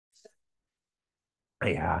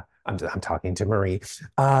Yeah, I'm talking to Marie.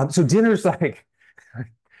 So dinner's like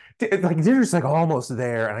dinner's like almost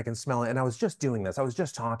there, and I can smell it. And I was just doing this. I was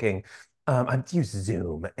just talking. I've used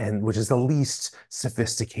Zoom, and which is the least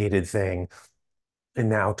sophisticated thing in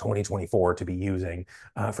now 2024 to be using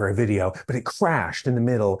for a video, but it crashed in the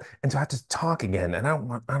middle, and so I have to talk again. And I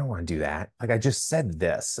don't want to do that. Like I just said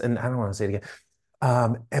this, and I don't want to say it again.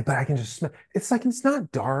 But I can just smell. It's like it's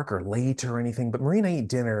not dark or late or anything. But Marie and I eat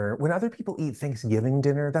dinner when other people eat Thanksgiving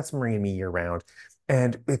dinner. That's Marie and me year round,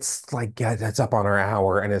 and it's like yeah, that's up on our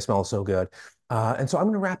hour, and it smells so good. And so I'm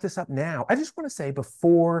going to wrap this up now. I just want to say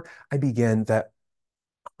before I begin that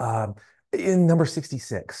um, in number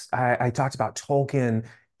 66, I talked about Tolkien.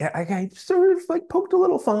 I sort of like poked a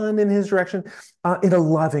little fun in his direction in a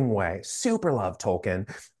loving way. Super love Tolkien.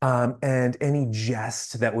 And any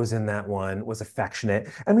jest that was in that one was affectionate.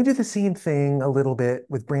 And we do the same thing a little bit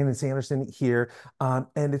with Brandon Sanderson here. And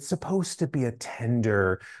it's supposed to be a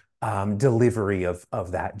tender delivery of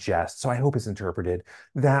that jest. So I hope it's interpreted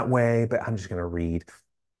that way, but I'm just going to read.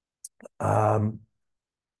 Um,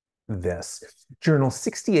 this. Journal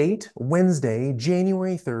 68, Wednesday,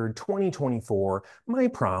 January 3rd, 2024. My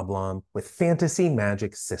problem with fantasy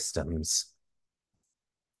magic systems.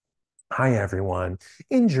 Hi, everyone.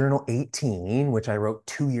 In Journal 18, which I wrote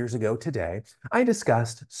 2 years ago today, I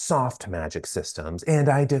discussed soft magic systems and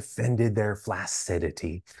I defended their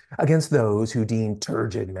flaccidity against those who deem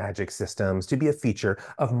turgid magic systems to be a feature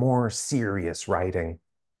of more serious writing,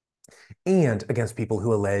 and against people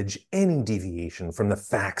who allege any deviation from the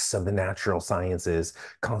facts of the natural sciences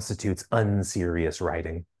constitutes unserious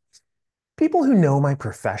writing. People who know my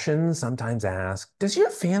profession sometimes ask, does your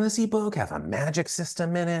fantasy book have a magic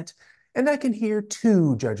system in it? And I can hear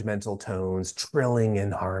two judgmental tones trilling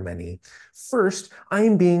in harmony. First,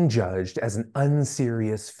 I'm being judged as an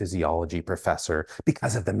unserious physiology professor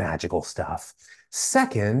because of the magical stuff.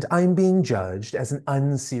 Second, I'm being judged as an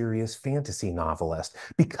unserious fantasy novelist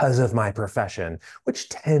because of my profession, which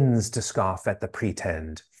tends to scoff at the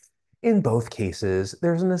pretend. In both cases,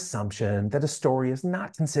 there's an assumption that a story is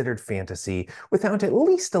not considered fantasy without at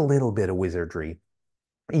least a little bit of wizardry,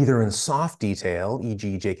 either in soft detail,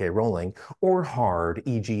 e.g., J.K. Rowling, or hard,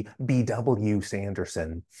 e.g., B.W.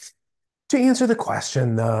 Sanderson. To answer the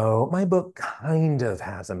question, though, my book kind of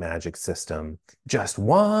has a magic system. Just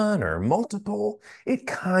one or multiple? It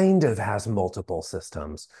kind of has multiple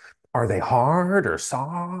systems. Are they hard or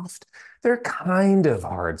soft? They're kind of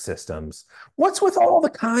hard systems. What's with all the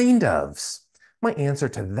kind ofs? My answer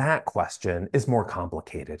to that question is more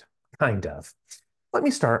complicated. Kind of. Let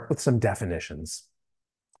me start with some definitions.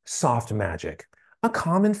 Soft magic, a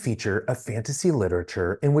common feature of fantasy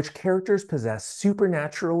literature in which characters possess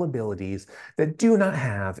supernatural abilities that do not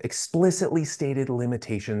have explicitly stated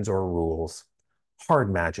limitations or rules.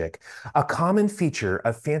 Hard magic, a common feature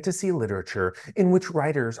of fantasy literature in which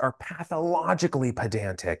writers are pathologically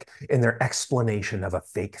pedantic in their explanation of a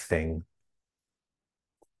fake thing.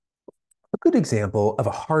 A good example of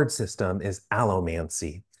a hard system is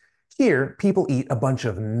allomancy. Here, people eat a bunch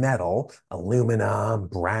of metal, aluminum,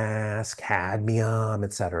 brass, cadmium,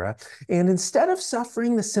 etc., and instead of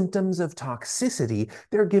suffering the symptoms of toxicity,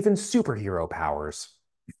 they're given superhero powers.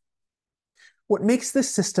 What makes this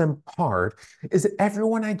system hard is that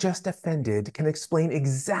everyone I just offended can explain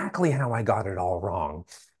exactly how I got it all wrong.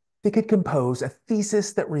 They could compose a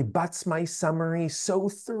thesis that rebuts my summary so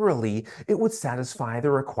thoroughly it would satisfy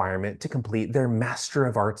the requirement to complete their Master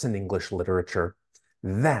of Arts in English Literature.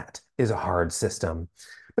 That is a hard system,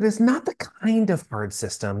 but it's not the kind of hard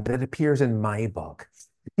system that appears in my book.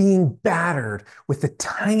 Being battered with the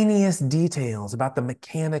tiniest details about the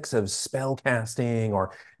mechanics of spellcasting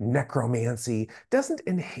or necromancy doesn't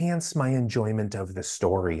enhance my enjoyment of the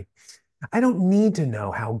story. I don't need to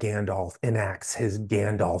know how Gandalf enacts his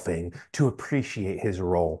Gandalfing to appreciate his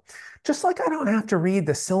role. Just like I don't have to read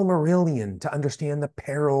the Silmarillion to understand the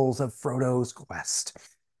perils of Frodo's quest.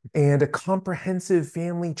 And a comprehensive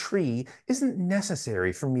family tree isn't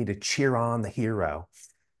necessary for me to cheer on the hero.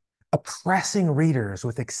 Oppressing readers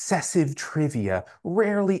with excessive trivia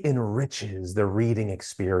rarely enriches the reading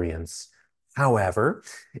experience. However,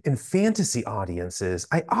 in fantasy audiences,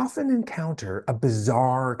 I often encounter a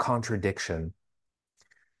bizarre contradiction.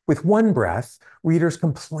 With one breath, readers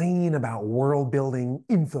complain about world building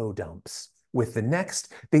info dumps. With the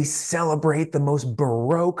next, they celebrate the most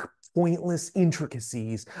baroque, pointless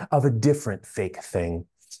intricacies of a different fake thing.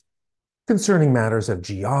 Concerning matters of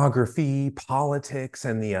geography, politics,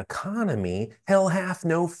 and the economy, hell hath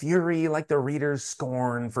no fury like the reader's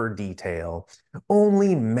scorn for detail.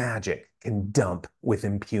 Only magic can dump with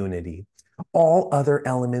impunity. All other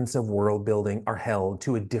elements of world building are held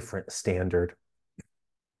to a different standard.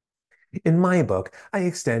 In my book, I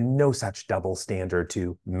extend no such double standard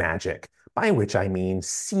to magic, by which I mean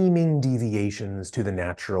seeming deviations to the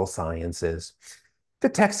natural sciences. The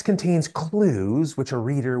text contains clues which a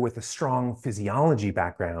reader with a strong physiology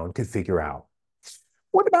background could figure out.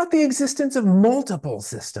 What about the existence of multiple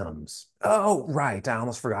systems? Oh, right, I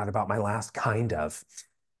almost forgot about my last kind of.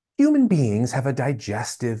 Human beings have a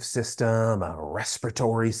digestive system, a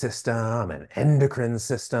respiratory system, an endocrine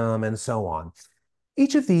system, and so on.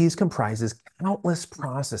 Each of these comprises countless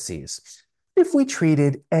processes. If we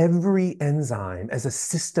treated every enzyme as a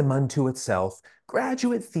system unto itself,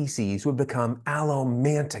 graduate theses would become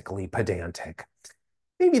allomantically pedantic.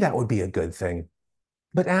 Maybe that would be a good thing.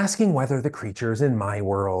 But asking whether the creatures in my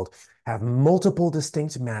world have multiple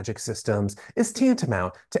distinct magic systems is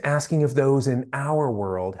tantamount to asking if those in our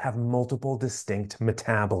world have multiple distinct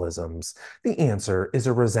metabolisms. The answer is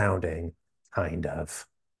a resounding kind of.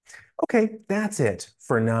 Okay, that's it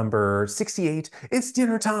for number 68. It's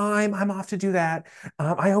dinner time. I'm off to do that.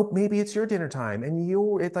 I hope maybe it's your dinner time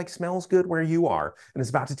and it like smells good where you are and it's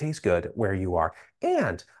about to taste good where you are.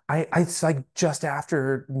 And it's like just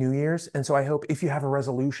after New Year's. And so I hope if you have a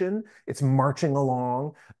resolution, it's marching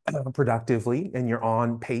along productively and you're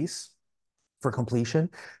on pace for completion.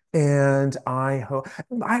 And I hope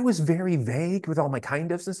I was very vague with all my kind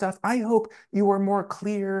ofs and stuff. I hope you were more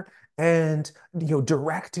clear and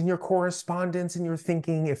direct in your correspondence and your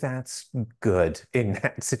thinking if that's good in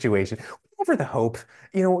that situation. Whatever the hope,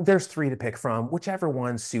 there's three to pick from. Whichever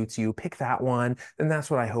one suits you, pick that one. And that's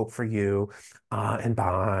what I hope for you. And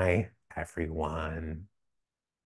bye, everyone.